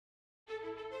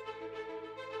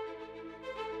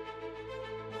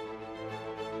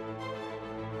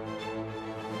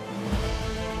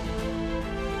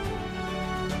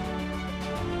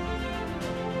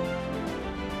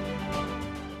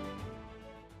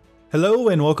Hello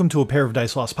and welcome to a Pair of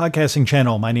Dice Lost podcasting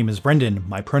channel. My name is Brendan,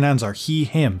 my pronouns are he,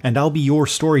 him, and I'll be your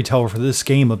storyteller for this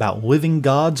game about living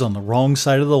gods on the wrong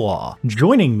side of the law.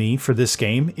 Joining me for this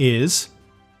game is...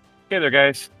 Hey there,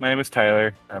 guys. My name is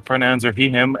Tyler. Pronouns are he,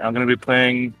 him. I'm going to be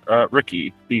playing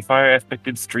Ricky, the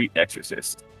fire-aspected street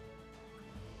exorcist.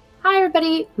 Hi,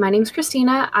 everybody. My name's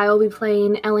Christina. I will be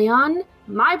playing Elion.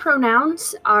 My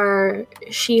pronouns are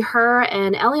she, her,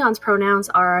 and Elion's pronouns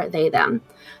are they, them.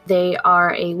 They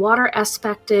are a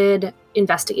water-aspected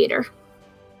investigator.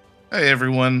 Hi,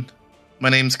 everyone. My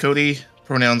name's Cody.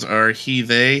 Pronouns are he,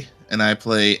 they, and I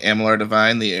play Amalar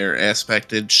Divine, the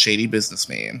air-aspected shady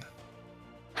businessman.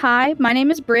 Hi, my name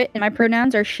is Britt, and my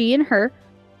pronouns are she and her.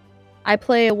 I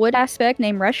play a wood aspect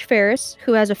named Rush Ferris,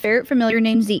 who has a ferret familiar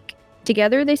named Zeke.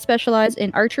 Together, they specialize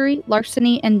in archery,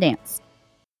 larceny, and dance.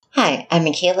 Hi, I'm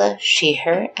Michaela, she,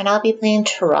 her, and I'll be playing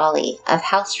Tirali of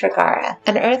House Regara,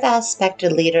 an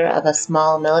Earth-aspected leader of a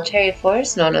small military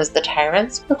force known as the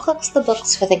Tyrants, who cooks the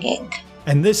books for the gang.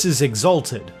 And this is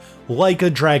Exalted, like a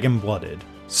dragon-blooded.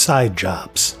 Side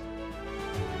jobs.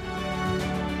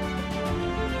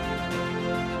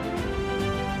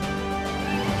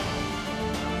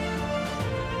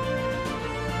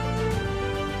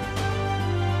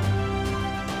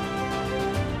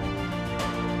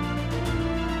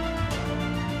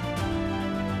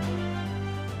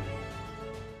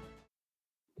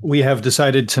 We have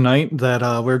decided tonight that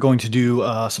we're going to do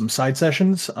some side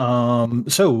sessions. I'm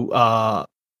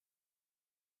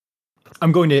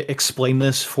going to explain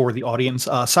this for the audience.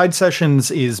 Side sessions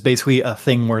is basically a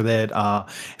thing where that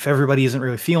if everybody isn't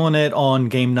really feeling it on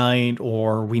game night,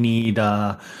 or we need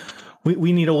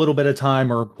we need a little bit of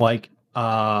time, or like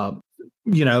someone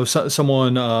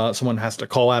has to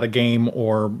call out a game,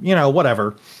 or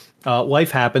whatever.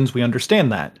 Life happens. We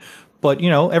understand that. But,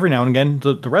 every now and again,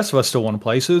 the rest of us still want to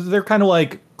play, so they're kind of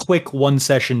like quick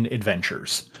one-session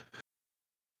adventures.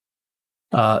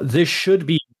 This should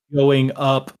be going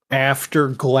up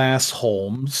after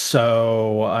Glassholm,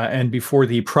 so and before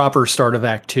the proper start of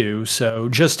Act 2, so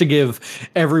just to give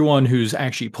everyone who's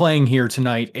actually playing here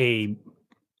tonight a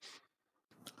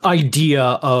idea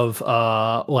of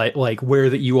like where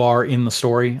that you are in the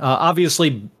story.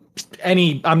 Obviously,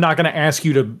 I'm not going to ask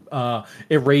you to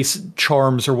erase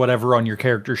charms or whatever on your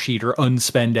character sheet or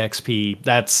unspend XP.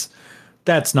 That's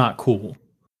not cool.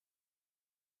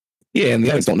 Yeah, and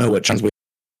the others don't know what charms we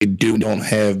don't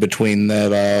have between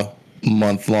that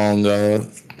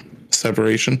month-long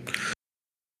separation.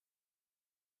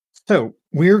 So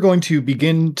we're going to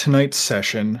begin tonight's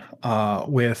session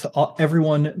with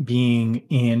everyone being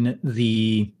in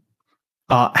the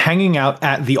hanging out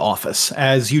at the office,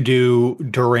 as you do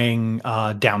during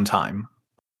downtime.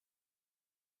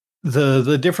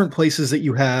 The different places that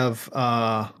you have,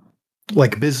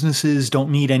 like businesses,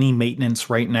 don't need any maintenance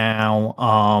right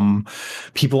now.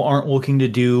 People aren't looking to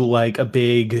do like a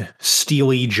big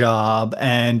steely job,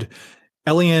 and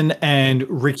Elian and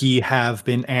Ricky have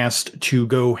been asked to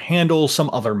go handle some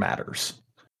other matters.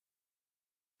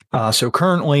 So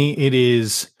currently it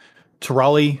is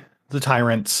Tirali, the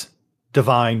Tyrants,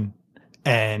 Divine,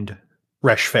 and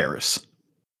Resh Ferris.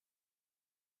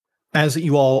 As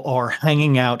you all are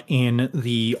hanging out in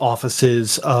the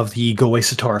offices of the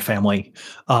Goesatar family,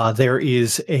 there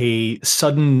is a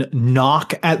sudden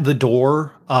knock at the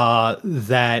door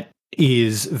that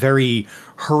is very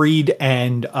hurried,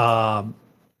 and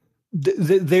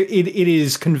it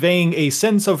is conveying a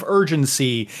sense of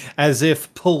urgency, as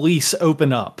if police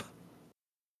open up.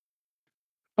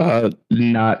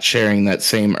 Not sharing that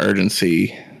same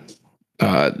urgency,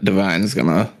 Divine's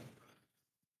gonna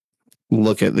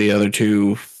look at the other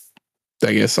two,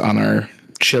 I guess, on our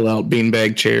chill out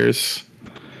beanbag chairs,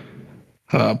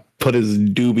 put his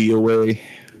doobie away,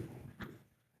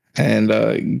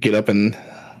 and get up and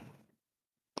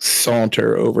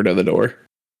saunter over to the door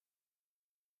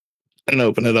and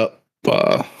open it up,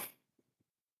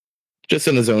 just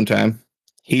in his own time.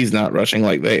 He's not rushing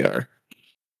like they are.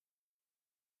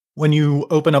 When you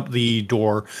open up the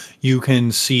door, you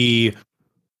can see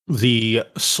the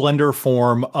slender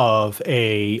form of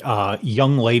a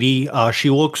young lady. She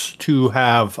looks to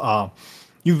have...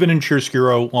 you've been in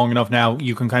Chiaroscuro long enough now.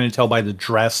 You can kind of tell by the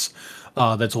dress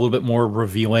that's a little bit more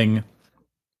revealing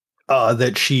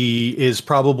that she is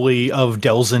probably of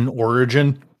Delzin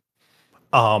origin.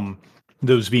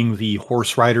 Those being the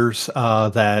horse riders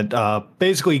that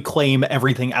basically claim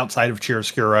everything outside of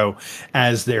Chiaroscuro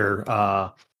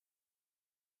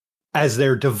as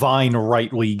their divine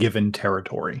rightly given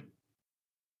territory.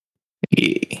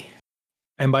 Yeah.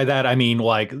 And by that I mean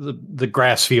like the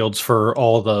grass fields for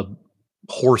all the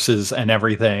horses and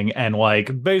everything, and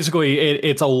like basically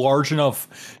it's a large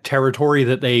enough territory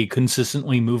that they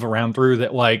consistently move around through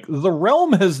that like the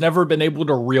realm has never been able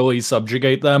to really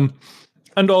subjugate them.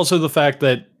 And also the fact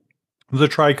that the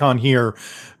Tricon here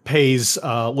pays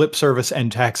lip service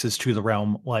and taxes to the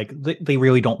realm, like they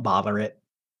really don't bother it.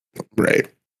 Right.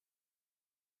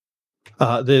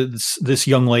 This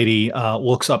young lady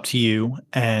looks up to you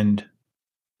and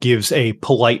gives a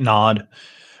polite nod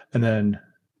and then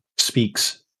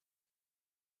speaks.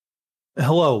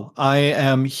 Hello, I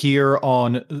am here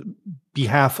on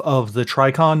behalf of the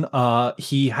Tricon.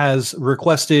 He has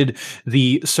requested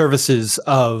the services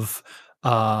of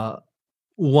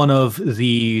one of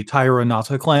the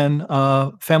Tyranata clan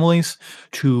families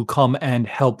to come and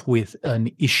help with an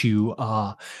issue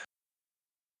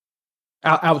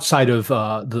outside of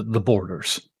the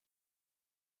borders.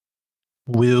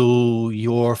 Will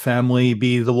your family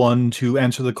be the one to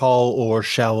answer the call, or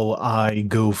shall I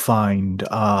go find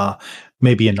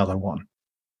maybe another one?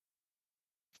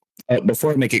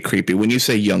 Before I make it creepy, when you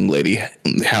say young lady,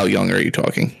 how young are you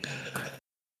talking?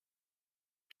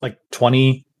 Like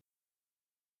 20?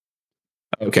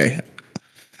 Okay.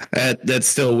 That's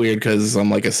still weird because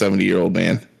I'm like a 70-year-old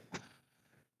man.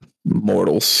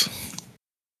 Mortals.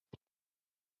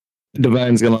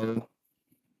 Divine's gonna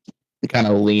kind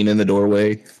of lean in the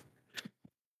doorway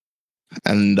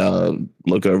and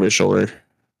look over his shoulder.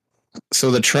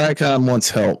 So the Tricon wants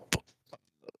help.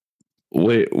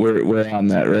 We're on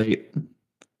that, right?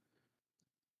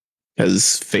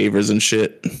 Has favors and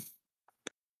shit.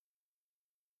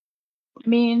 I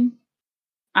mean,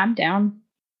 I'm down.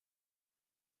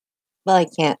 Well, I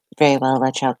can't very well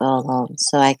let y'all go alone,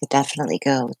 so I could definitely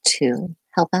go to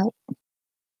help out.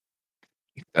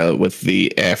 With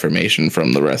the affirmation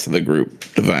from the rest of the group,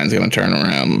 Divine's gonna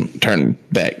turn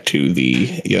back to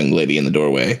the young lady in the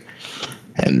doorway,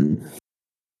 and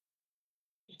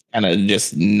kind of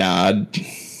just nod.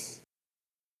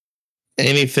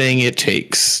 Anything it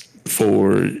takes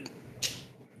for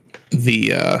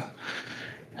the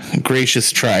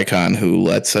gracious Tricon who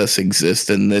lets us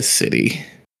exist in this city.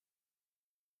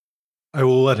 I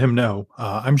will let him know.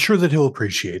 I'm sure that he'll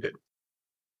appreciate it.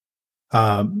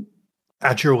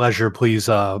 At your leisure, please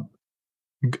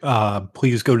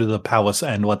please go to the palace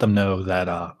and let them know that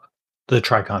the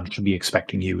Tricon should be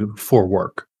expecting you for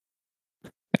work.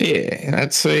 Yeah,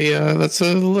 that's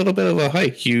a little bit of a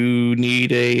hike. You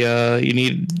need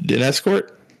an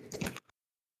escort.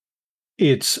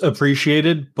 It's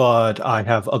appreciated, but I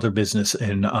have other business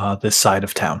in this side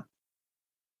of town.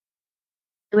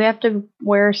 Do we have to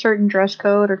wear a certain dress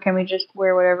code, or can we just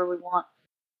wear whatever we want?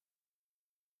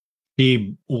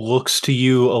 She looks to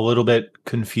you a little bit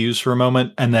confused for a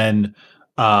moment, and then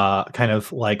kind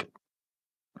of like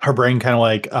her brain kind of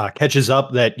like catches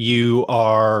up that you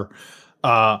are.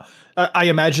 I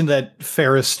imagine that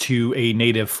Ferris, to a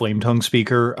native flame tongue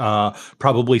speaker,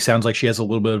 probably sounds like she has a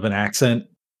little bit of an accent.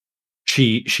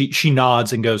 She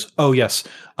nods and goes, "Oh yes,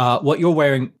 what you're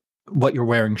wearing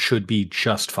should be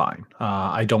just fine.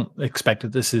 I don't expect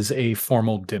that this is a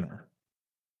formal dinner."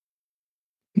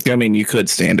 I mean, you could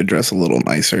stand to dress a little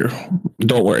nicer.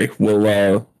 Don't worry,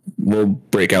 we'll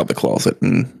break out the closet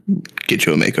and get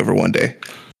you a makeover one day.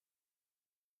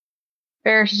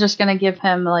 Ferris is just gonna give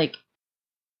him like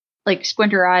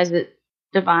squint her eyes at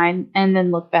Divine, and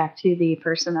then look back to the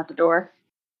person at the door,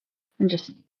 and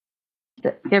just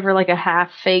give her like a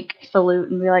half fake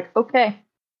salute and be like, "Okay."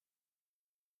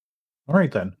 All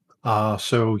right then.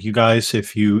 So you guys,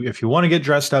 if you want to get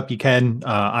dressed up, you can.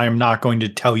 I am not going to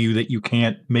tell you that you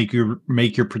can't make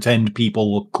your pretend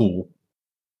people look cool.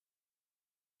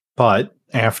 But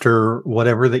after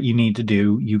whatever that you need to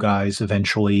do, you guys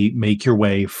eventually make your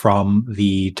way from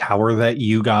the tower that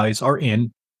you guys are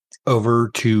in over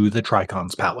to the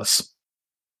Tricon's palace.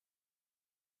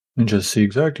 And just see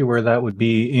exactly where that would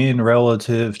be in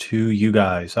relative to you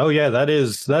guys. Oh yeah, that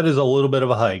is a little bit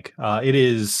of a hike. It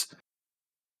is.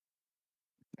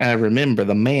 I remember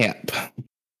the map.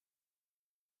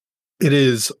 It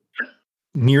is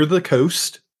near the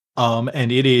coast,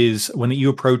 and it is when you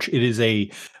approach. It is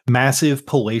a massive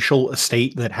palatial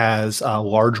estate that has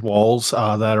large walls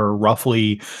that are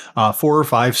roughly 4 or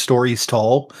 5 stories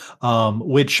tall.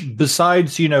 Which,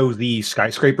 besides the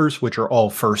skyscrapers, which are all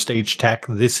first stage tech,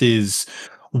 this is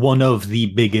one of the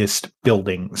biggest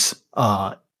buildings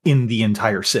in the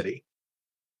entire city.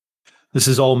 This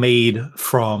is all made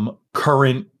from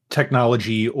current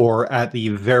technology, or at the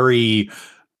very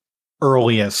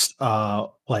earliest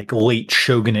like late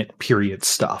shogunate period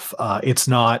stuff. It's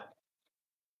not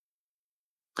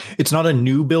a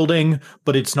new building,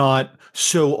 but it's not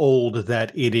so old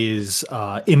that it is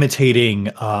imitating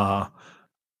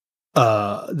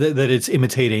that it's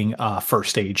imitating first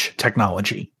stage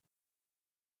technology.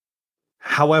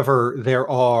 However, there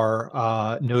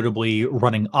are notably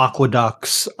running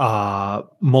aqueducts,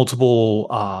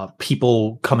 multiple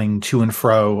people coming to and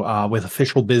fro with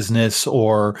official business,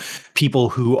 or people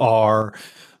who are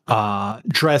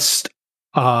dressed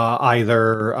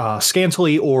either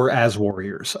scantily or as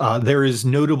warriors. There is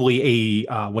notably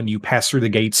when you pass through the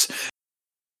gates,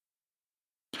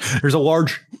 there's a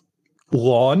large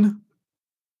lawn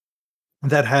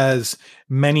that has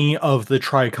many of the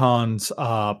Tricon's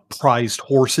prized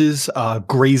horses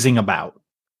grazing about.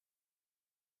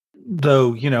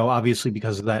 Though, obviously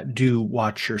because of that, do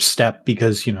watch your step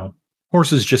because,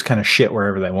 horses just kind of shit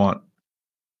wherever they want.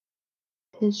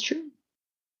 It's true.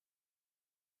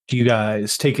 Do you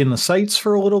guys take in the sights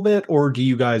for a little bit, or do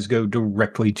you guys go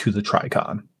directly to the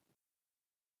Tricon?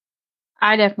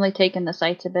 I definitely take in the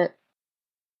sights a bit.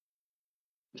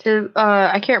 So,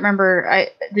 I can't remember.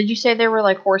 Did you say there were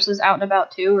like horses out and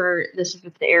about too, or this is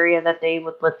just the area that they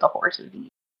would let the horses be?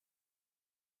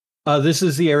 This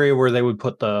is the area where they would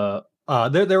put the.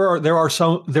 There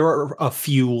are a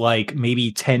few, like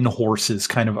maybe 10 horses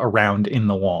kind of around in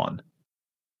the lawn.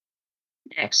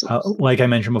 Excellent. Like I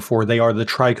mentioned before, they are the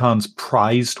Tricon's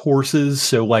prized horses,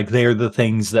 so like they're the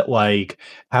things that like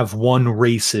have won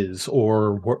races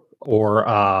or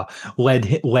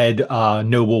led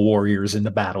noble warriors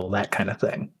into battle, that kind of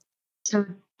thing. So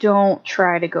don't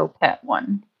try to go pet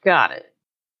one. Got it.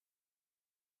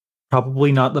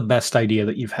 Probably not the best idea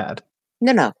that you've had.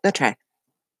 No, go try.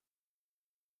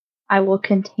 I will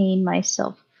contain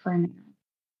myself for now.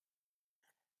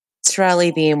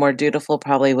 Sorelli being more dutiful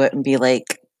probably wouldn't be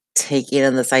like taking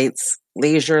in the sights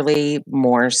leisurely,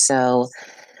 more so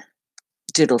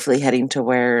dutifully heading to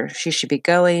where she should be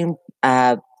going,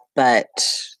 but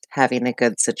having a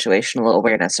good situational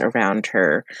awareness around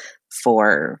her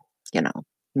for,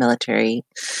 military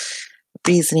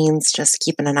reasonings, just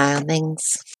keeping an eye on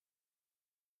things.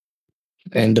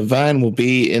 And Divine will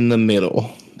be in the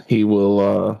middle. He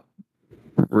will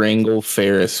wrangle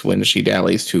Ferris when she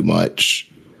dallies too much.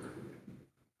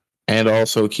 And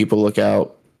also keep a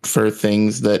lookout for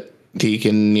things that he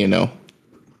can,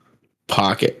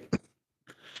 pocket.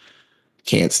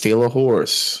 Can't steal a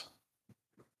horse.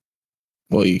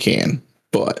 Well, you can,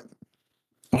 but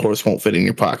a horse won't fit in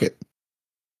your pocket.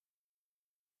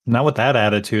 Not with that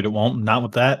attitude, it won't. Not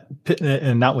with that,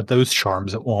 and not with those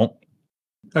charms, it won't.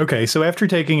 Okay, so after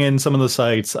taking in some of the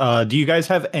sites, do you guys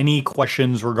have any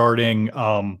questions regarding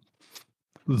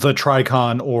the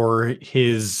Tricon or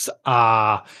his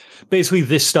basically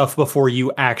this stuff before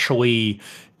you actually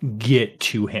get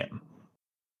to him?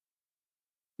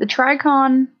 The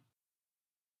Tricon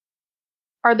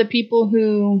are the people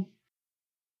who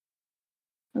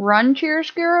run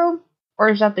Chiaroscuro, or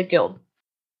is that the guild?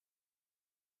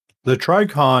 The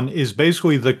Tricon is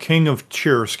basically the king of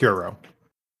Chiaroscuro.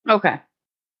 Okay.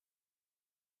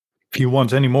 If you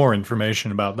want any more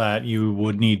information about that, you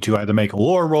would need to either make a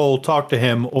lore roll, talk to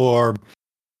him, or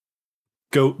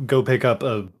go pick up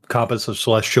a Compass of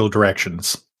Celestial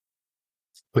Directions,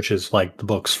 which is like the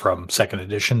books from second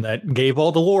edition that gave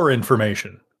all the lore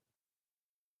information.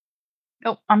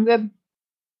 Nope, I'm good.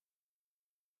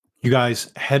 You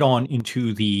guys head on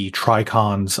into the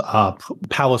Tricon's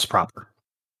palace proper.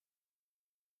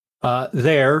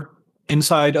 There,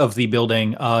 inside of the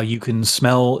building, you can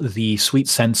smell the sweet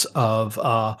scents of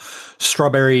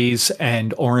strawberries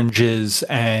and oranges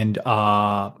and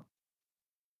a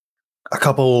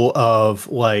couple of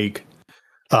like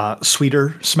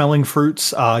sweeter smelling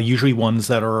fruits, usually ones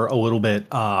that are a little bit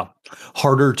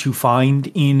harder to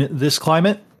find in this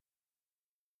climate.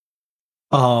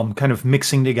 Kind of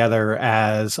mixing together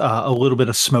as a little bit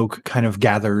of smoke kind of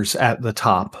gathers at the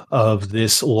top of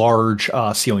this large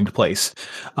ceilinged place.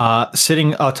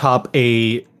 Sitting atop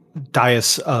a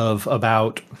dais of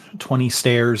about 20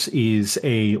 stairs is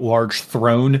a large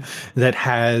throne that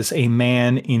has a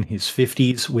man in his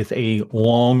 50s with a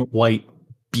long white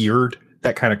beard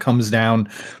that kind of comes down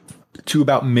to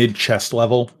about mid chest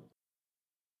level.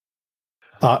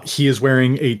 He is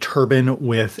wearing a turban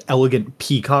with elegant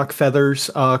peacock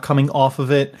feathers coming off of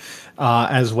it,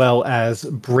 as well as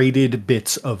braided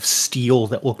bits of steel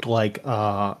that looked like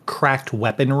cracked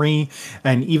weaponry,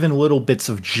 and even little bits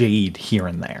of jade here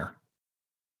and there.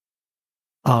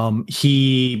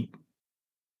 He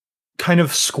kind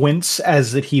of squints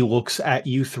as that he looks at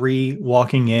you three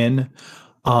walking in,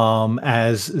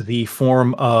 as the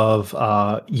form of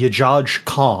Yajaj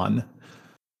Khan.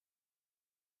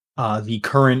 The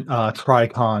current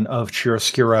Tricon of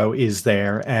Chiaroscuro is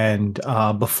there, and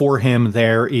before him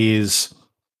there is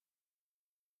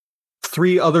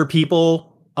three other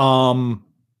people Two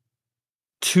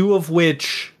of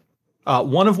which,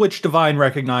 one of which Divine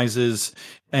recognizes,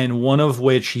 and one of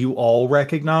which you all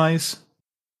recognize.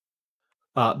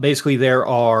 Basically,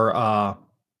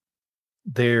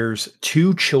 there's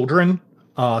two children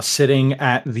sitting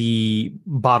at the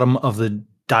bottom of the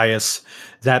dais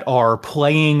that are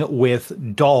playing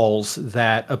with dolls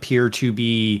that appear to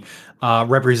be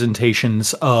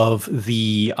representations of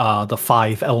the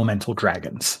five elemental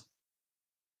dragons.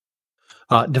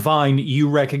 Divine, you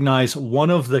recognize one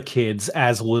of the kids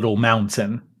as Little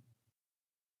Mountain.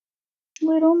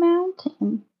 Little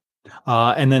mountain.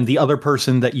 And then the other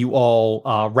person that you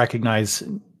all recognize,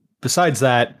 besides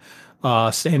that,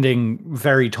 standing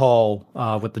very tall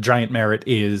with the giant merit,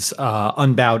 is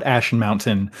Unbowed Ashen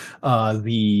Mountain,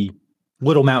 the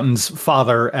Little Mountain's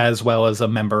father, as well as a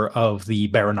member of the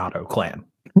Baronato clan.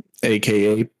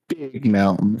 AKA Big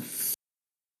Mountain.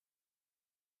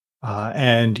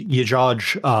 And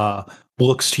Yajaj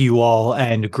looks to you all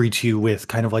and greets you with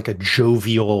kind of like a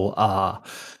jovial,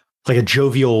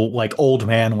 like old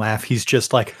man laugh. He's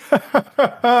just like,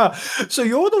 so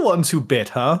you're the ones who bit,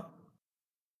 huh?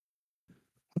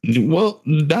 Well,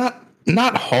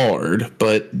 not hard,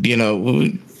 but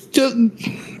just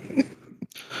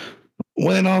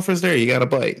when an offer's there, you got to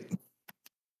bite.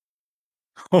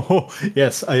 Oh,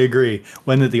 yes, I agree.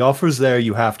 When the offer's there,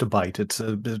 you have to bite. It's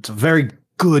a very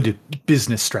good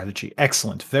business strategy.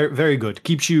 Excellent. Very, very good.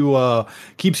 Keeps you on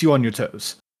your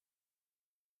toes.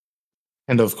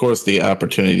 And of course, the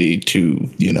opportunity to,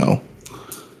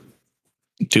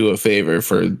 do a favor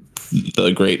for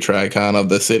the great Tricon of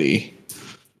the city.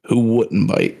 Who wouldn't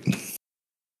bite?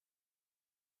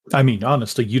 I mean,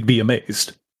 honestly, you'd be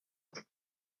amazed.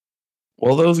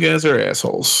 Well, those guys are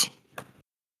assholes.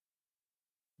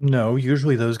 No,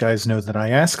 usually those guys know that I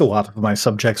ask a lot of my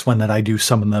subjects when that I do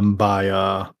summon them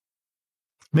by,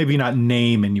 maybe not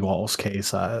name in you all's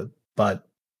case, but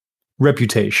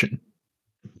reputation.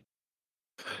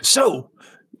 So,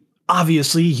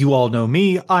 obviously, you all know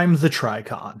me. I'm the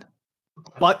Tricon.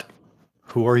 But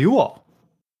who are you all?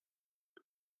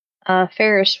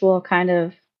 Ferris will kind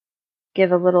of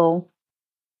give a little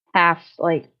half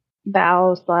like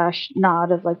bow slash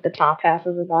nod of like the top half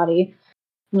of her body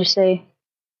and just say,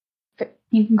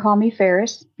 "You can call me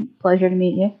Ferris. Pleasure to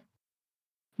meet you."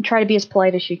 And try to be as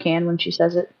polite as she can when she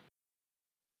says it.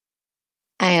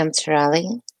 I am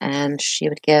Tirali, and she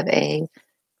would give a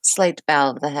slight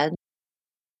bow of the head.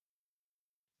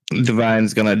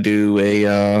 Divine's gonna do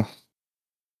a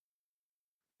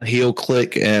heel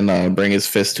click and bring his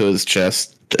fist to his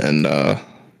chest, and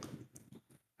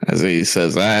as he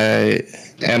says, "I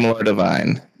am Lord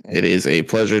Divine. It is a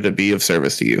pleasure to be of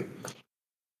service to you."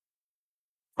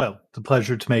 Well, it's a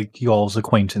pleasure to make you all's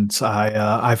acquaintance.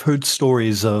 I've heard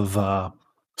stories of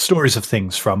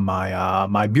things from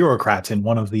my bureaucrat in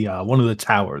one of the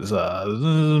towers.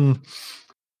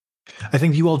 I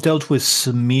think you all dealt with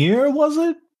Samir, was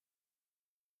it?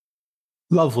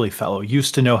 Lovely fellow.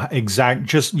 Used to know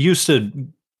used to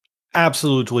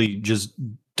absolutely just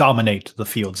dominate the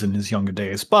fields in his younger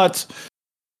days, but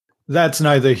that's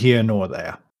neither here nor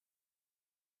there.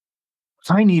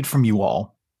 What I need from you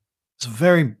all is a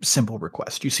very simple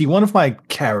request. You see, one of my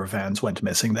caravans went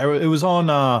missing. It was on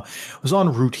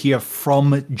route here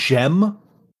from Gem.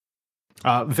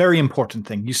 Very important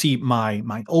thing. You see,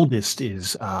 my oldest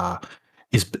is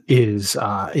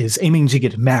aiming to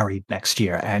get married next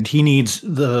year, and he needs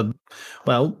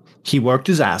he worked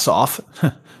his ass off.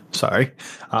 Sorry,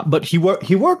 but he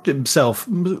worked himself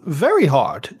very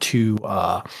hard to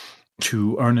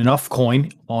earn enough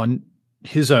coin on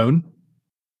his own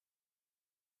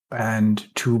and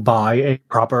to buy a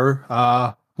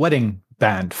proper wedding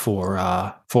band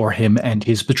for him and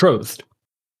his betrothed.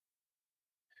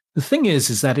 The thing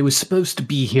is that it was supposed to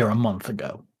be here a month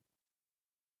ago.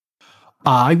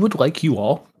 I would like you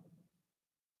all,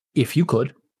 if you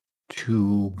could,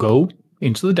 to go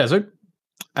into the desert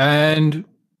and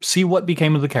see what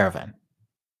became of the caravan.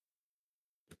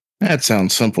 That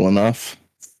sounds simple enough.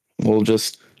 We'll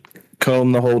just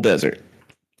comb the whole desert.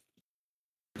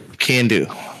 Can do.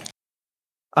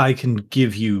 I can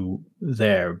give you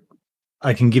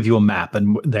a map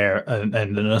and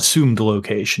an assumed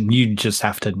location. You just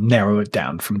have to narrow it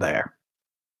down from there.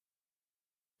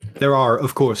 There are,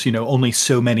 of course, only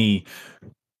so many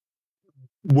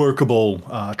workable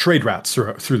trade routes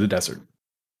through the desert.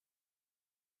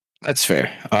 That's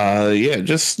fair. Yeah,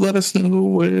 just let us know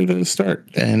where to start,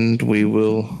 and we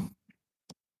will,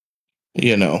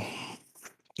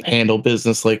 handle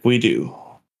business like we do.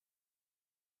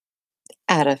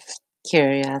 Out of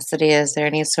curiosity, is there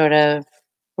any sort of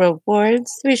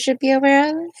rewards we should be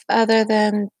aware of other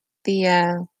than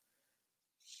the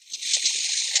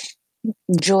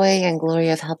joy and glory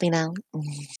of helping out.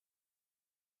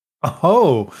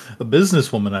 Oh, a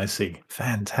businesswoman, I see.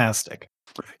 Fantastic.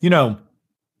 You know,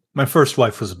 my first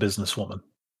wife was a businesswoman.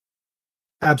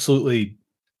 Absolutely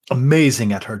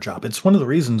amazing at her job. It's one of the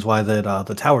reasons why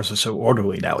the towers are so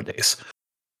orderly nowadays.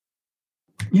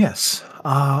 Yes,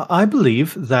 I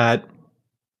believe that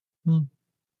hmm,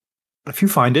 if you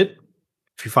find it,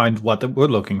 if you find what that we're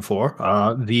looking for,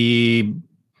 the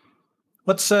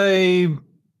let's say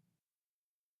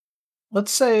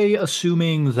let's say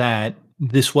assuming that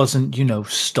this wasn't,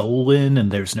 stolen and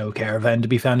there's no caravan to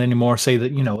be found anymore, say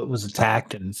that, it was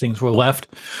attacked and things were left.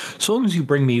 So long as you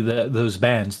bring me those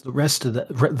bands, the rest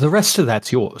of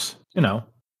that's yours.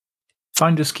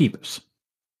 Finders keepers.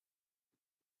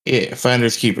 Yeah,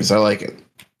 finders keepers. I like it.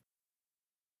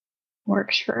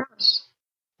 Works for us.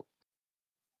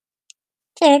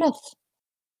 Fair enough.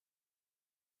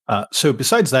 So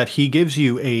besides that, he gives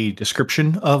you a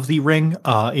description of the ring.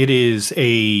 It is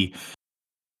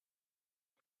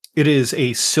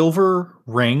a silver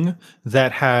ring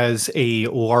that has a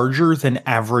larger than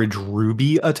average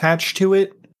ruby attached to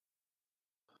it.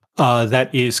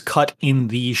 That is cut in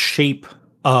the shape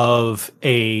of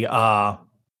a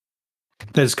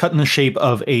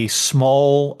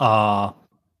small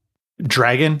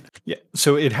dragon. Yeah.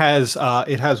 So it has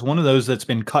one of those that's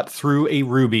been cut through a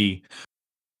ruby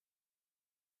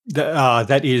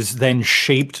that is then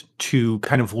shaped to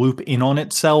kind of loop in on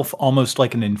itself, almost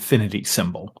like an infinity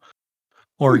symbol,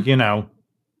 or a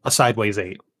sideways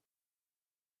 8.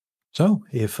 So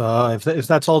if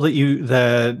that's all that you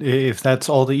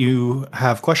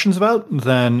have questions about,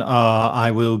 then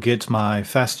I will get my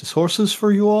fastest horses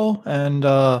for you all and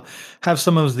have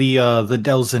some of the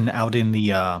Delzin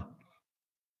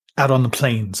out on the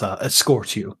plains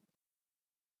escort you.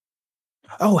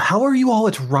 Oh, how are you all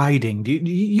at riding?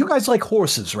 You guys like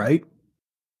horses, right?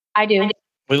 I do.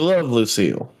 We love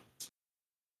Lucille.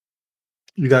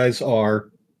 You guys are,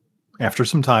 after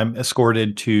some time,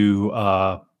 escorted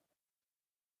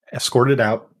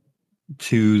out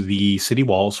to the city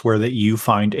walls, where that you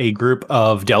find a group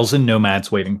of Delzin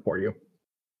nomads waiting for you.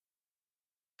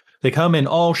 They come in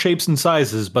all shapes and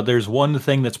sizes, but there's one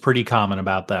thing that's pretty common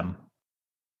about them.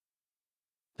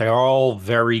 They are all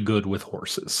very good with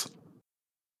horses.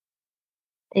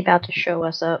 They about to show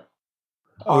us up.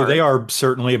 Oh, they are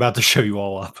certainly about to show you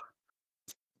all up.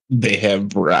 They have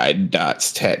bride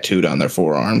dots tattooed on their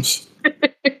forearms,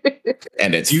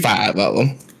 and it's 5 of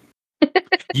them.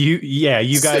 You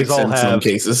guys 6 all in some have.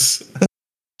 cases.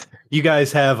 You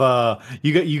guys have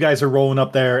you guys are rolling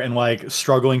up there and like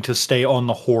struggling to stay on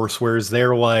the horse, whereas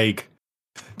they're like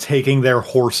taking their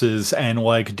horses and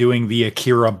like doing the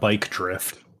Akira bike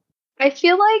drift. I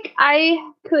feel like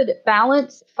I could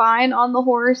balance fine on the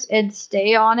horse and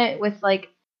stay on it with like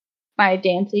my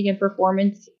dancing and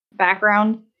performance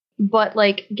background, but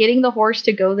like getting the horse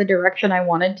to go the direction I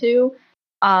wanted to,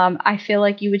 I feel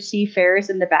like you would see Ferris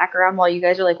in the background while you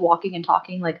guys are like walking and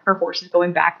talking, like her horse is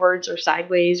going backwards or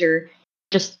sideways or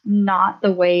just not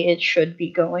the way it should be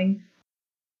going.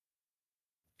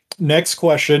 Next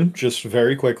question, just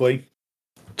very quickly.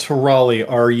 Tarali,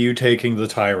 are you taking the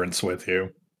tyrants with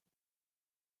you?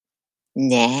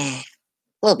 Nah,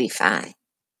 we'll be fine.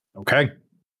 Okay.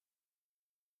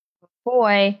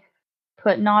 Boy,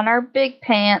 putting on our big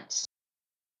pants.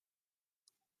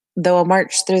 Though a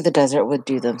march through the desert would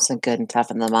do them some good and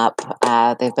toughen them up.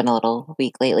 They've been a little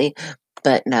weak lately,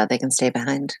 but no, they can stay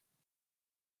behind.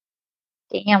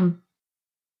 Damn.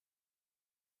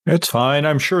 It's fine.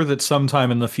 I'm sure that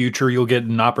sometime in the future you'll get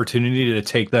an opportunity to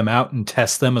take them out and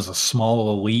test them as a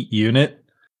small elite unit.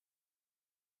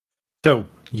 So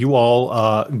you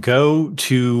all go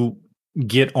to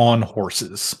get on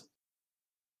horses.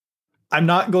 I'm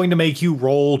not going to make you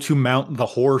roll to mount the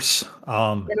horse.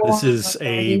 This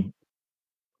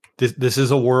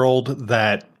is a world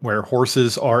where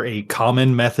horses are a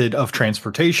common method of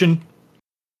transportation.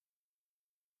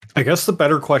 I guess the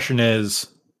better question is,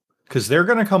 because they're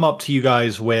going to come up to you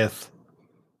guys with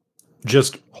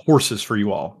just horses for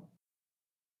you all.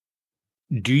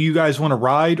 Do you guys want to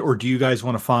ride, or do you guys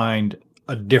want to find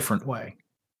a different way?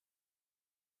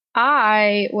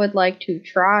 I would like to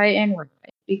try and ride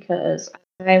because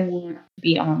I want to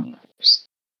be on the horse.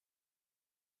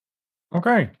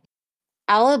 Okay.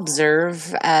 I'll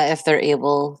observe if they're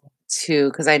able to,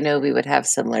 because I know we would have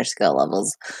similar skill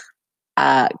levels.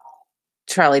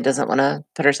 Charlie doesn't want to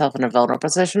put herself in a vulnerable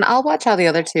position. I'll watch how the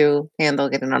other two handle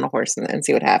getting on a horse and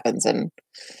see what happens and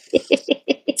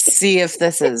see if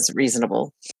this is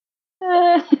reasonable.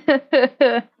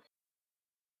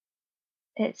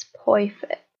 It's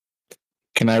perfect.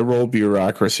 Can I roll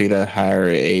bureaucracy to hire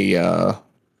a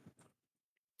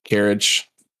carriage?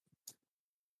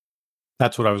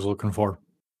 That's what I was looking for.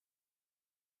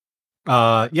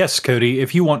 Yes, Cody,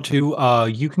 if you want to,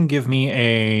 you can give me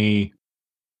a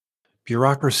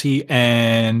bureaucracy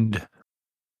and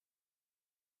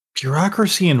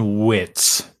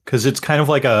wits, because it's kind of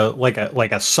like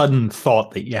a sudden thought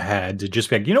that you had to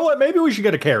just be like, you know what, maybe we should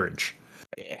get a carriage.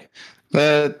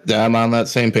 But I'm on that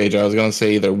same page. I was going to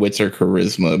say either wits or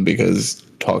charisma because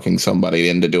talking somebody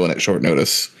into doing it short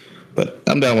notice. But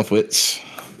I'm down with wits.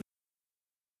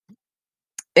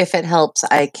 If it helps,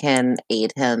 I can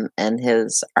aid him in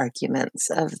his arguments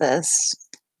of this.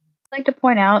 I'd like to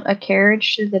point out a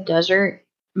carriage through the desert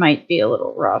might be a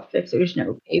little rough if there's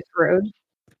no paved road.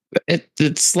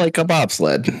 It's like a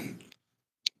bobsled.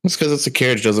 Just because it's a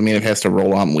carriage doesn't mean it has to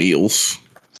roll on wheels.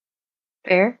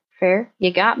 Fair, fair.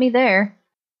 You got me there.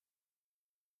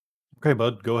 Okay,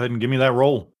 bud, go ahead and give me that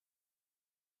roll.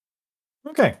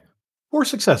 Okay, 4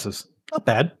 successes. Not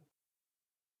bad.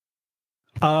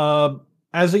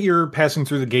 As you're passing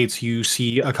through the gates, you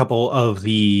see a couple of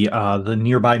the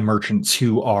nearby merchants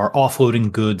who are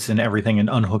offloading goods and everything and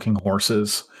unhooking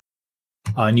horses.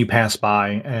 And you pass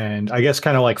by, and I guess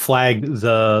kind of like flag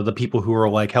the people who are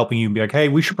like helping you, and be like, "Hey,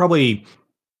 we should probably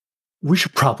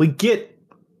get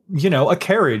a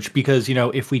carriage, because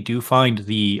if we do find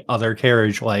the other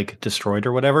carriage like destroyed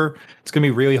or whatever, it's gonna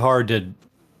be really hard to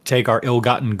take our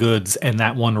ill-gotten goods and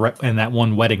that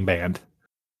one wedding band."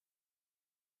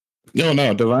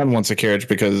 No, Divine wants a carriage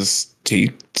because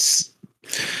he's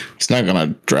not going to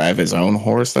drive his own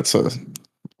horse. That's a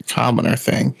commoner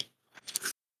thing.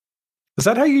 Is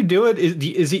that how you do it?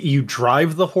 Is it you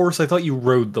drive the horse? I thought you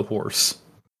rode the horse.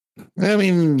 I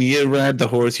mean, you ride the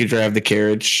horse, you drive the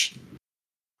carriage.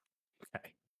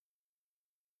 Okay.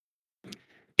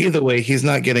 Either way, he's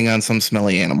not getting on some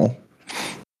smelly animal.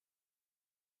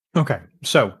 Okay,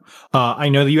 so I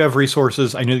know that you have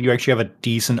resources. I know that you actually have a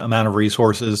decent amount of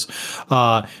resources.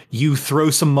 You throw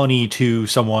some money to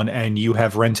someone and you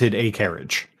have rented a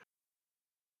carriage.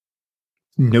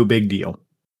 No big deal.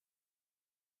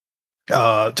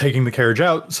 Taking the carriage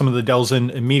out, some of the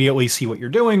Delzin immediately see what you're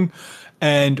doing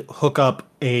and hook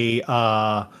up a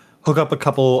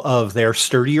couple of their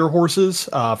sturdier horses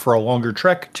for a longer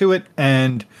trek to it,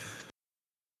 and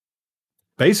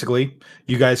basically,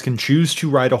 you guys can choose to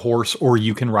ride a horse or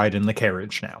you can ride in the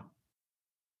carriage now.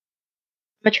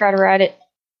 I'm gonna try to ride it.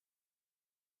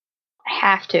 I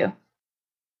have to.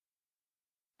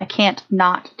 I can't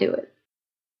not do it.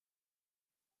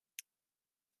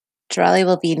 Charlie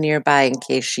will be nearby in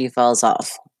case she falls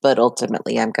off, but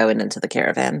ultimately I'm going into the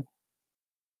caravan.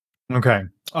 Okay.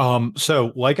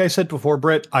 So like I said before,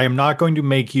 Britt, I am not going to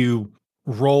make you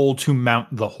roll to mount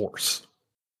the horse.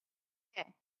 Okay.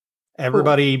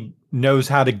 Everybody knows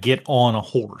how to get on a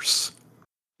horse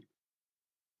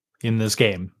in this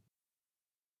game.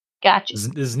 Gotcha. This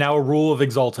is now a rule of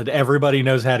Exalted. Everybody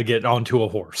knows how to get onto a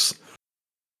horse.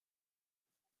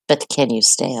 But can you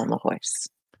stay on the horse?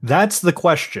 That's the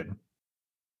question.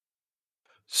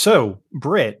 So,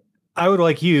 Britt, I would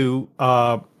like you,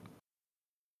 I'm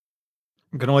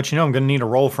going to let you know I'm going to need a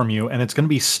roll from you, and it's going to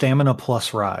be stamina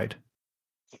plus ride.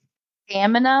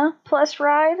 Stamina plus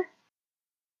ride?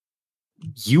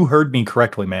 You heard me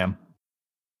correctly, ma'am.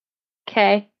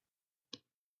 Okay.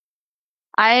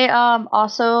 I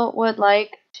also would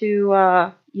like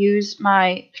to use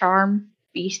my charm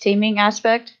beast taming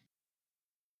aspect.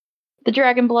 The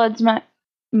dragon blood's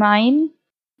mine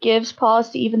gives pause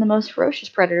to even the most ferocious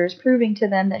predators, proving to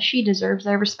them that she deserves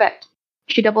their respect.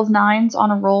 She doubles 9s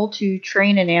on a roll to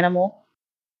train an animal,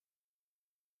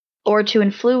 or to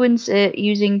influence it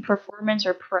using performance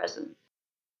or presence.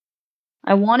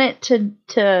 I want it to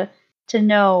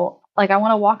know, like, I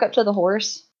want to walk up to the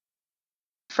horse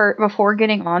before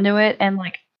getting onto it and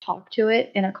like talk to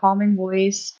it in a calming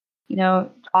voice,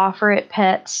 offer it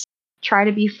pets, try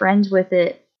to be friends with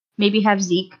it, maybe have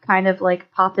Zeke kind of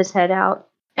like pop his head out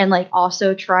and like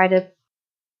also try to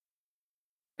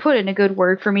put in a good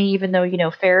word for me, even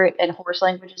though, ferret and horse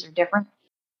languages are different.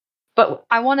 But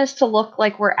I want us to look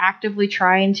like we're actively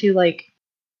trying to like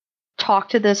talk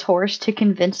to this horse to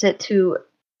convince it to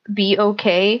be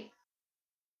okay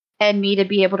and me to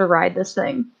be able to ride this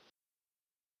thing.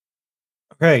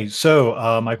 Okay,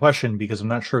 so my question, because I'm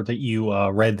not sure that you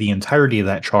read the entirety of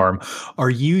that charm, are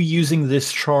you using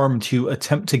this charm to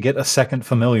attempt to get a second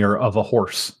familiar of a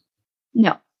horse?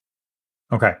 No.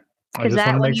 Okay. I Because just want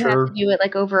that to one make you have sure. to do it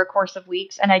like over a course of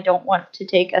weeks, and I don't want to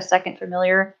take a second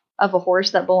familiar of a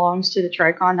horse that belongs to the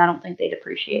Tricon. I don't think they'd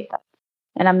appreciate that,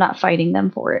 and I'm not fighting them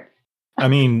for it. I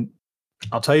mean,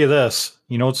 I'll tell you this: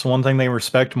 You know what's the one thing they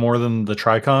respect more than the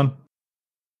Tricon?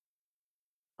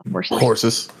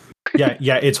 Horses.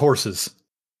 Yeah, it's horses.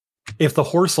 If the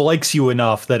horse likes you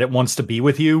enough that it wants to be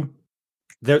with you,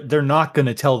 they're not going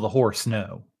to tell the horse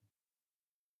no.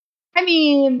 I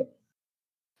mean,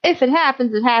 if it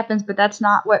happens, but that's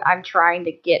not what I'm trying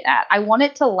to get at. I want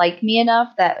it to like me enough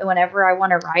that whenever I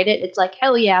want to ride it, it's like,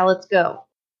 hell yeah, let's go.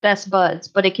 Best buds,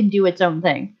 but it can do its own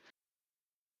thing.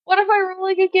 What am I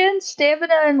rolling again?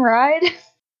 Stamina and ride?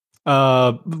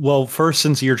 Well, first,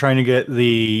 since you're trying to get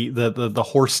the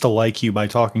horse to like you by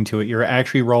talking to it, you're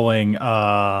actually rolling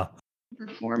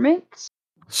Performance?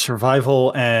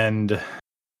 survival and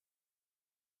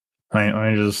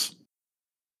I just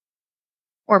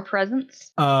Or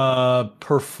presence?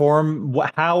 perform.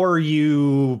 How are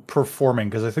you performing?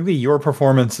 Because I think that your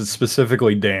performance is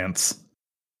specifically dance.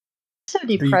 So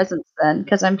do Are you- presence then,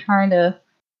 because I'm trying to.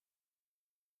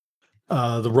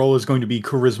 The role is going to be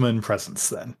charisma and presence.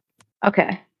 Then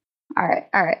Okay. All right.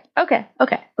 Okay.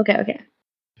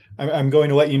 I'm going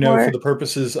to let you know Or- for the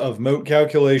purposes of moat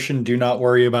calculation. Do not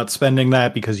worry about spending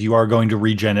that because you are going to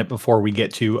regen it before we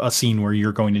get to a scene where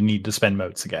you're going to need to spend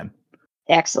moats again.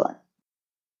 Excellent.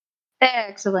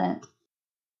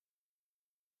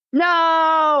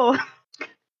 No!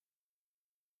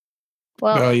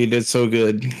 Well, Oh, you did so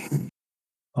good.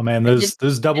 Oh man, I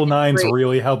those double nines great.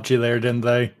 really helped you there, didn't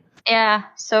they? yeah,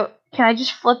 so can I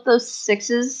just flip those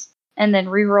 6s and then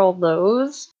re-roll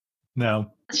those?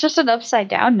 No. It's just an upside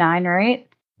down 9, right?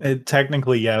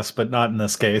 Technically, yes, but not in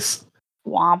this case.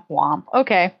 Womp womp.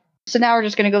 Okay. So now we're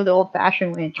just gonna go the old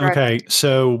fashioned way and try. Okay,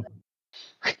 so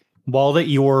while that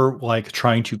you're like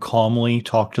trying to calmly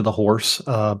talk to the horse,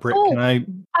 Britt, Oh. can I?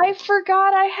 I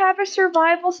forgot I have a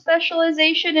survival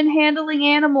specialization in handling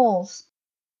animals.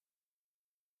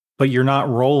 But you're not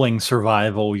rolling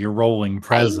survival; you're rolling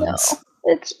presence. I know.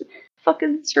 It's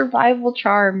fucking survival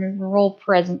charm and roll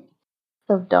present.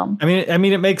 So dumb. I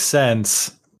mean, it makes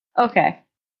sense. Okay.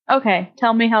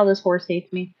 Tell me how this horse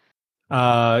hates me.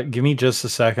 Give me just a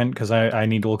second because I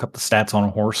need to look up the stats on a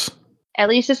horse. At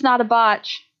least it's not a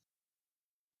botch.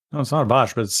 No, it's not a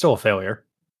botch, but it's still a failure.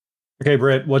 Okay,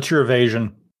 Britt, what's your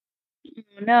evasion?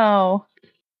 No.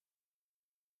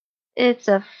 It's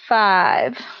a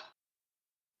 5.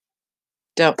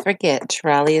 Don't forget,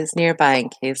 Trolley is nearby in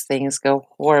case things go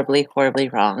horribly, horribly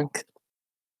wrong.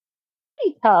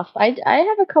 Pretty tough. I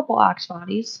have a couple ox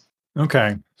bodies.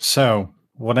 Okay, so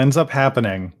what ends up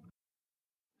happening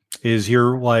is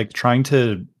you're like trying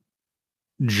to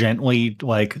gently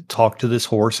like talk to this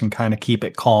horse and kind of keep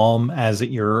it calm as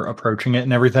you're approaching it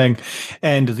and everything.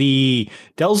 And the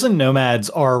Delzin nomads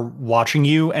are watching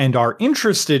you and are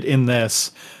interested in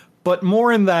this, but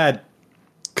more in that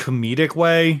comedic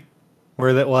way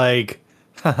where that like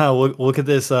haha, look at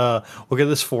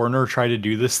this foreigner try to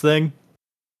do this thing.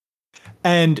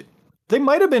 And they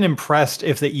might have been impressed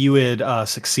if that you had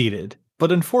succeeded,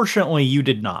 but unfortunately you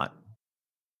did not.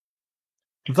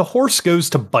 The horse goes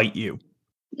to bite you.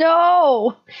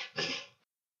 No!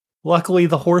 Luckily,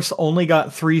 the horse only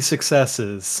got 3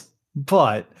 successes,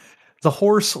 but the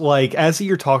horse, like, as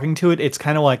you're talking to it, it's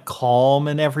kind of like calm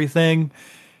and everything.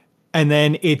 And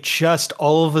then it just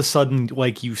all of a sudden,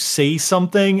 like, you say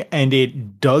something and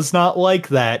it does not like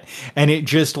that. And it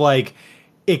just, like,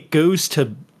 it goes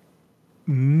to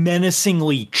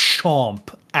menacingly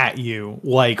chomp at you,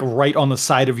 like, right on the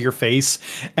side of your face.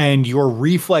 And your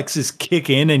reflexes kick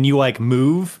in and you, like,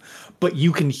 move, but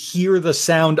you can hear the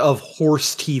sound of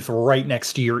horse teeth right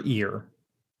next to your ear.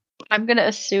 I'm gonna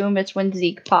assume it's when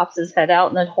Zeke pops his head out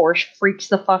and the horse freaks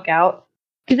the fuck out.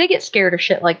 Because they get scared of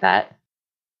shit like that.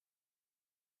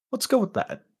 Let's go with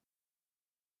that.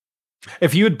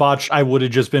 If you had botched, I would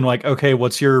have just been like, okay,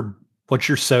 what's your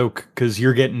soak? Because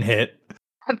you're getting hit.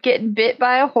 I'm getting bit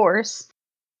by a horse.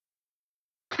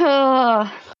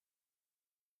 Alright.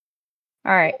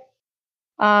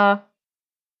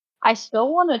 I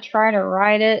still want to try to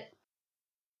ride it.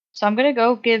 So I'm gonna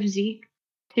go give Zeke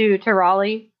to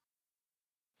Raleigh,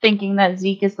 thinking that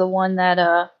Zeke is the one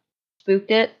that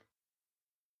spooked it.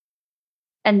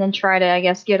 And then try to, I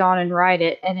guess, get on and ride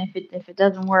it. And if it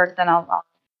doesn't work, then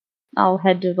I'll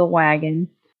head to the wagon.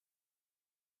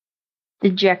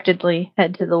 Dejectedly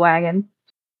head to the wagon.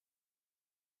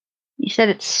 You said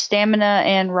it's stamina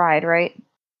and ride, right?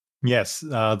 Yes,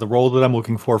 the role that I'm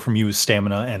looking for from you is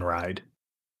stamina and ride.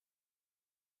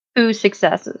 2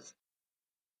 successes.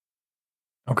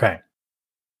 Okay.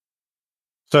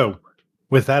 So,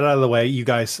 with that out of the way, you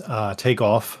guys take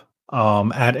off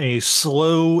at a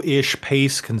slow-ish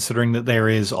pace, considering that there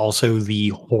is also the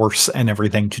horse and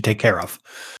everything to take care of.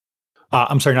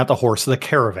 I'm sorry, not the horse, the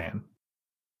caravan.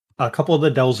 a couple of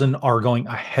the Delzin are going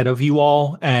ahead of you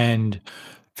all, and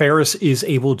Ferris is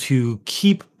able to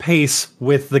keep pace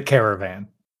with the caravan.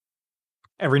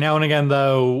 Every now and again,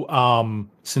 though,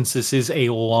 since this is a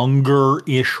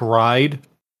longer-ish ride,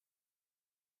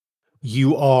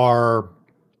 you are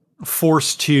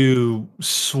forced to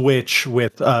switch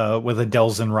with a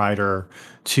Delzin rider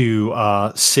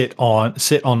to sit on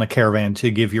the caravan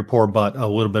to give your poor butt a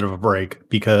little bit of a break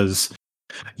because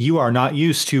you are not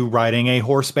used to riding a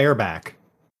horse bareback.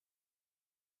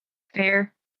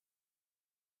 Fair.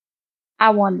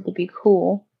 I wanted to be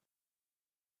cool.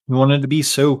 You wanted to be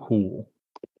so cool.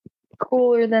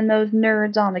 Cooler than those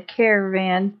nerds on the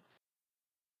caravan.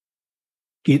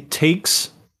 It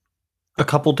takes a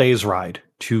couple days ride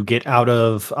to get out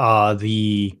of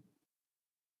the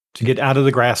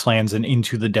grasslands and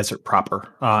into the desert proper.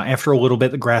 After a little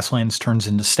bit, the grasslands turns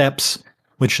into steppes,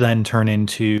 which then turn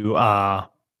into like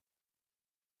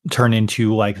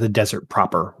the desert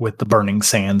proper with the burning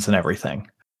sands and everything.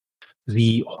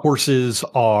 The horses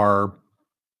are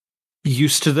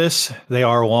used to this. They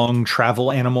are long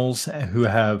travel animals who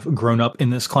have grown up in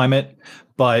this climate,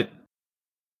 but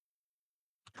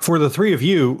for the three of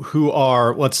you who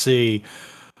are, let's see,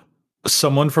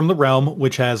 someone from the realm,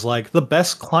 which has like the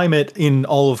best climate in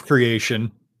all of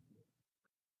creation,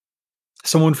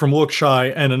 someone from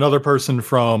Lookshy, and another person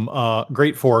from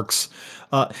Great Forks.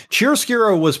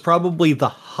 Chiaroscuro was probably the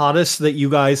hottest that you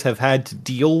guys have had to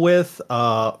deal with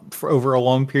for over a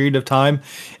long period of time,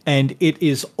 and it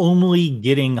is only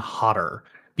getting hotter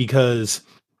because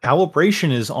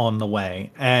calibration is on the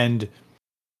way, and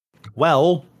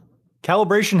well,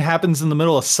 calibration happens in the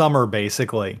middle of summer,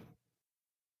 basically.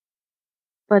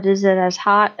 But is it as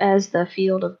hot as the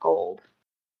field of gold?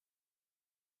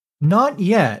 Not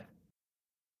yet.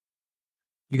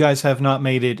 You guys have not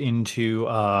made it into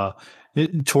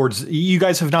you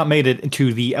guys have not made it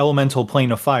into the elemental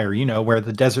plane of fire, you know, where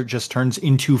the desert just turns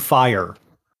into fire.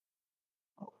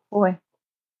 Boy.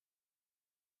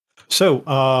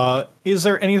 So, is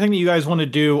there anything that you guys want to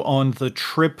do on the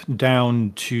trip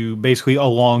down to basically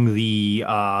along the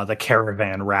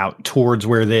caravan route towards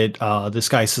where this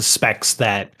guy suspects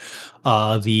that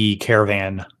the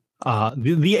caravan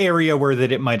the area where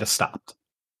that it might have stopped?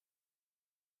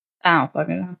 I don't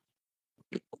fucking know.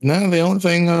 No, the only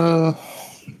thing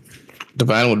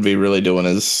Divine would be really doing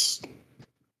is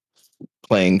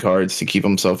playing cards to keep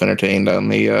himself entertained on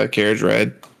the carriage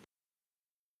ride.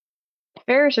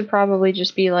 Ferris would probably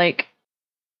just be like,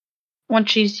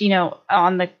 once she's,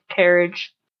 on the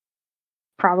carriage,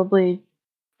 probably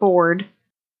bored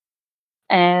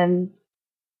and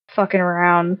fucking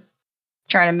around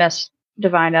trying to mess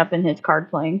Divine up in his card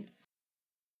playing.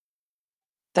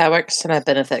 That works to my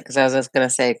benefit because I was just going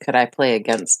to say, could I play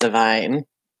against Divine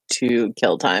to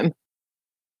kill time?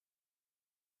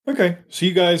 Okay, so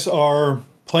you guys are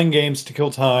playing games to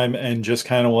kill time and just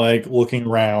kind of like looking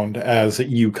around as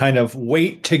you kind of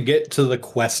wait to get to the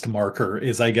quest marker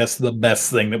is, I guess, the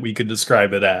best thing that we could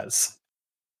describe it as.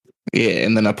 Yeah,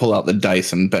 and then I pull out the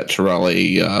dice and bet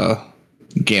Tirali,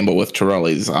 gamble with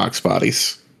Tirali's ox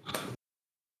bodies.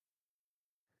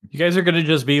 You guys are going to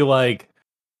just be like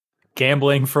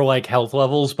gambling for like health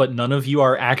levels, but none of you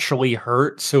are actually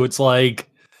hurt, so it's like...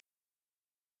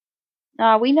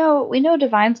 We know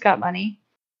Divine's got money.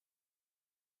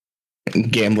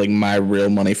 Gambling my real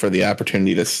money for the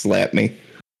opportunity to slap me.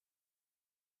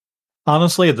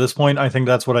 Honestly, at this point, I think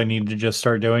that's what I need to just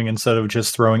start doing instead of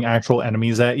just throwing actual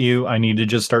enemies at you. I need to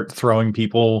just start throwing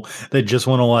people that just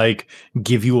want to like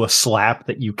give you a slap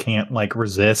that you can't like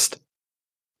resist.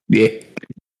 Yeah.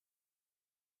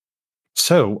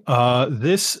 So,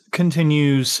 this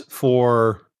continues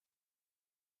for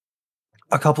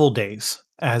a couple of days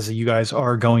as you guys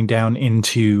are going down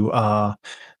into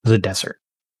the desert.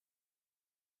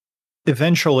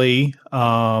 Eventually,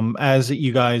 as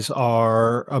you guys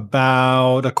are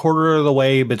about a quarter of the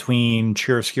way between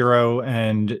Chiaroscuro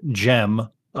and Gem,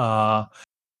 the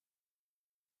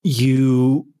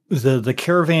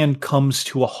caravan comes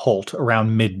to a halt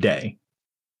around midday.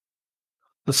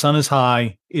 The sun is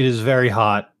high. It is very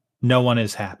hot. No one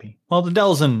is happy. Well, the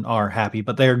Delzin are happy,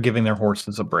 but they are giving their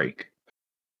horses a break.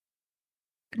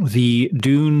 The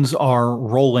dunes are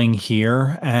rolling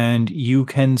here, and you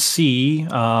can see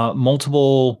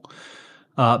multiple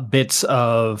bits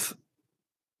of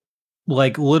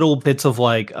like little bits of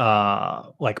like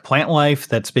plant life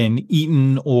that's been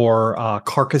eaten, or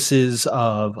carcasses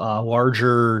of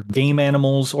larger game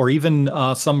animals, or even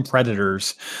some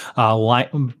predators,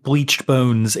 bleached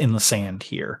bones in the sand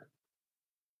here.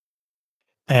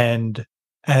 And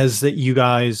As that you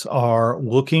guys are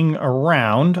looking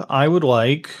around, I would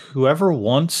like whoever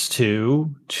wants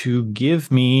to give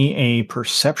me a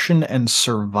perception and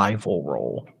survival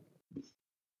roll.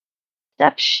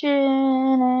 Deception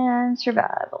and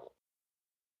survival.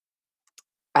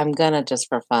 I'm gonna just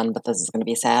for fun, but this is gonna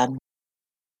be sad.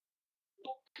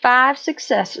 5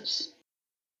 successes.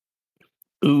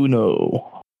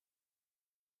 Uno.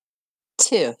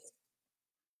 2.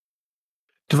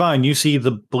 Divine, you see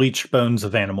the bleached bones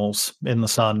of animals in the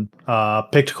sun,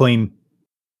 picked clean.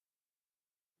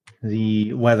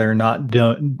 The weather not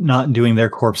doing their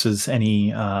corpses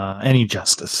any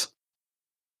justice.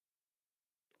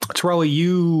 Torelli,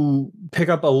 you pick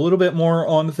up a little bit more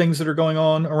on the things that are going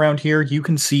on around here. You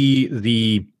can see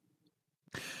the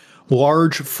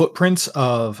large footprints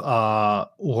of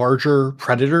larger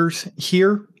predators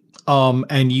here,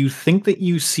 and you think that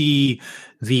you see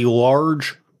the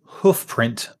large hoof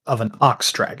print of an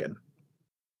ox dragon.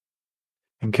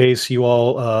 In case you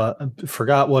all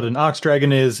forgot what an ox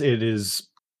dragon is, it is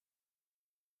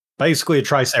basically a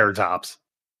triceratops.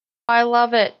 I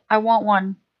love it. I want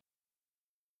one.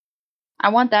 I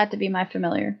want that to be my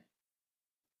familiar.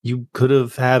 You could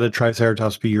have had a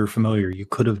triceratops be your familiar. You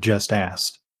could have just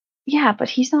asked. Yeah, but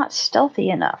he's not stealthy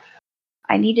enough.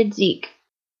 I needed Zeke.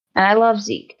 And I love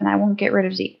Zeke, and I won't get rid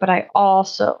of Zeke, but I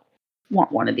also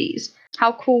want one of these.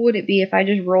 How cool would it be if I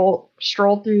just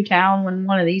strolled through town with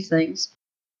one of these things?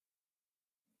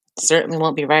 Certainly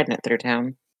won't be riding it through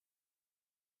town.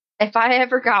 If I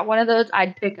ever got one of those,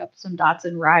 I'd pick up some dots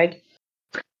and ride.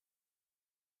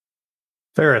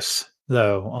 Ferris,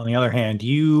 though, on the other hand,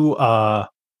 you, I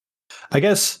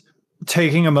guess,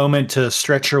 taking a moment to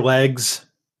stretch your legs,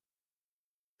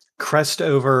 crest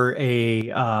over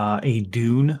a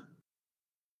dune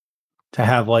to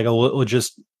have like a little,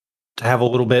 just to have a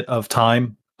little bit of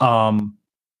time, and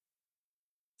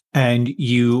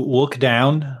you look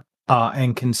down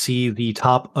and can see the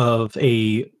top of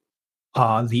the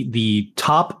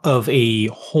top of a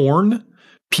horn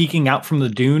peeking out from the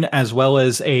dune, as well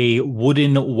as a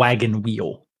wooden wagon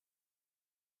wheel.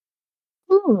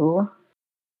 Ooh.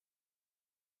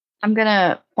 I'm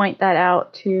gonna point that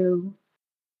out to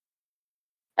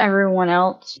everyone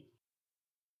else.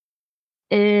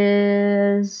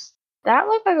 Does that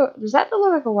look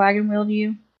like a wagon wheel to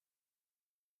you?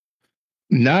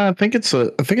 Nah, I think it's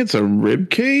a rib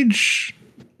cage.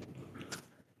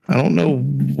 I don't know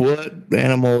what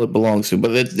animal it belongs to,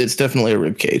 but it's definitely a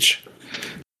rib cage.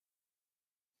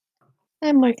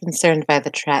 I'm more concerned by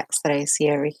the tracks that I see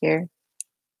over here.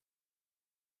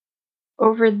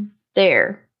 Over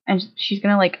there. And she's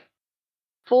gonna like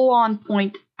full on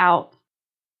point out.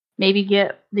 Maybe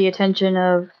get the attention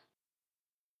of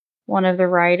one of the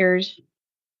riders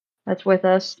that's with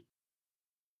us.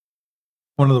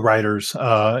 One of the riders,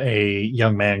 a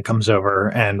young man, comes over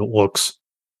and looks.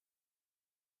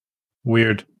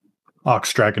 Weird.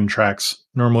 Ox dragon tracks.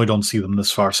 Normally don't see them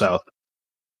this far south.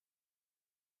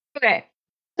 Okay.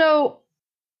 So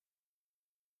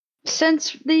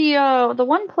since the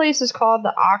one place is called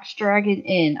the Ox Dragon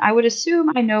Inn, I would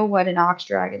assume I know what an ox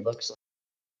dragon looks like.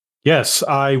 Yes,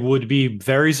 I would be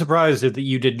very surprised if that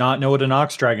you did not know what an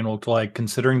ox dragon looked like,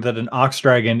 considering that an ox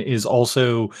dragon is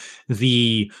also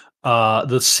the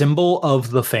symbol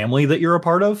of the family that you're a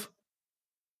part of.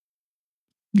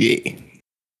 Yeah.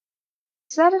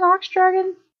 Is that an ox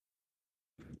dragon?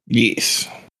 Yes.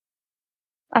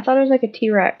 I thought it was like a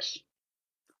T-Rex.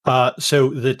 So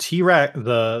the T-Rex,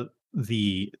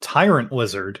 the tyrant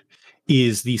lizard,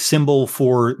 is the symbol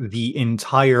for the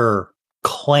entire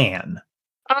clan.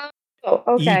 Oh,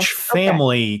 okay. Each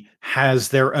family has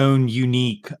their own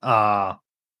unique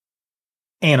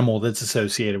animal that's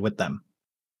associated with them.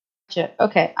 Gotcha.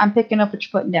 Okay, I'm picking up what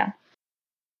you're putting down.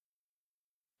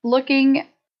 Looking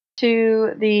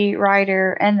to the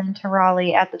rider and then to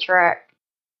Raleigh at the track,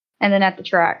 and then at the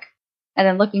track, and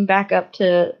then looking back up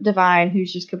to Divine,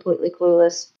 who's just completely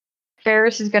clueless.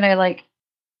 Ferris is gonna like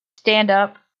stand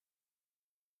up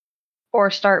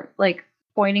or start like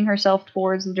pointing herself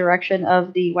towards the direction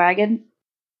of the wagon.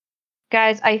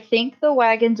 Guys, I think the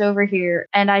wagon's over here,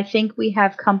 and I think we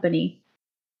have company.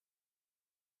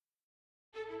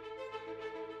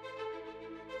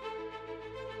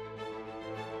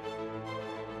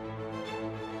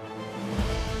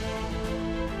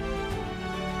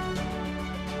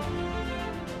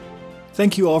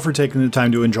 Thank you all for taking the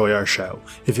time to enjoy our show.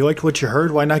 If you liked what you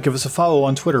heard, why not give us a follow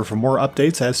on Twitter for more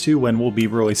updates as to when we'll be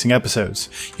releasing episodes.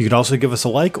 You can also give us a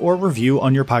like or review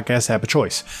on your podcast app of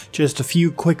choice. Just a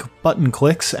few quick button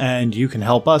clicks and you can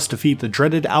help us defeat the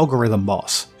dreaded algorithm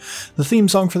boss. The theme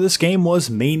song for this game was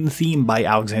Main Theme by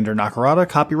Alexander Nakarada,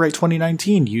 copyright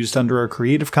 2019, used under a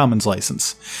Creative Commons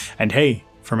license. And hey,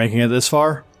 for making it this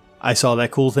far, I saw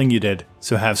that cool thing you did,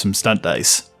 so have some stunt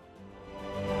dice.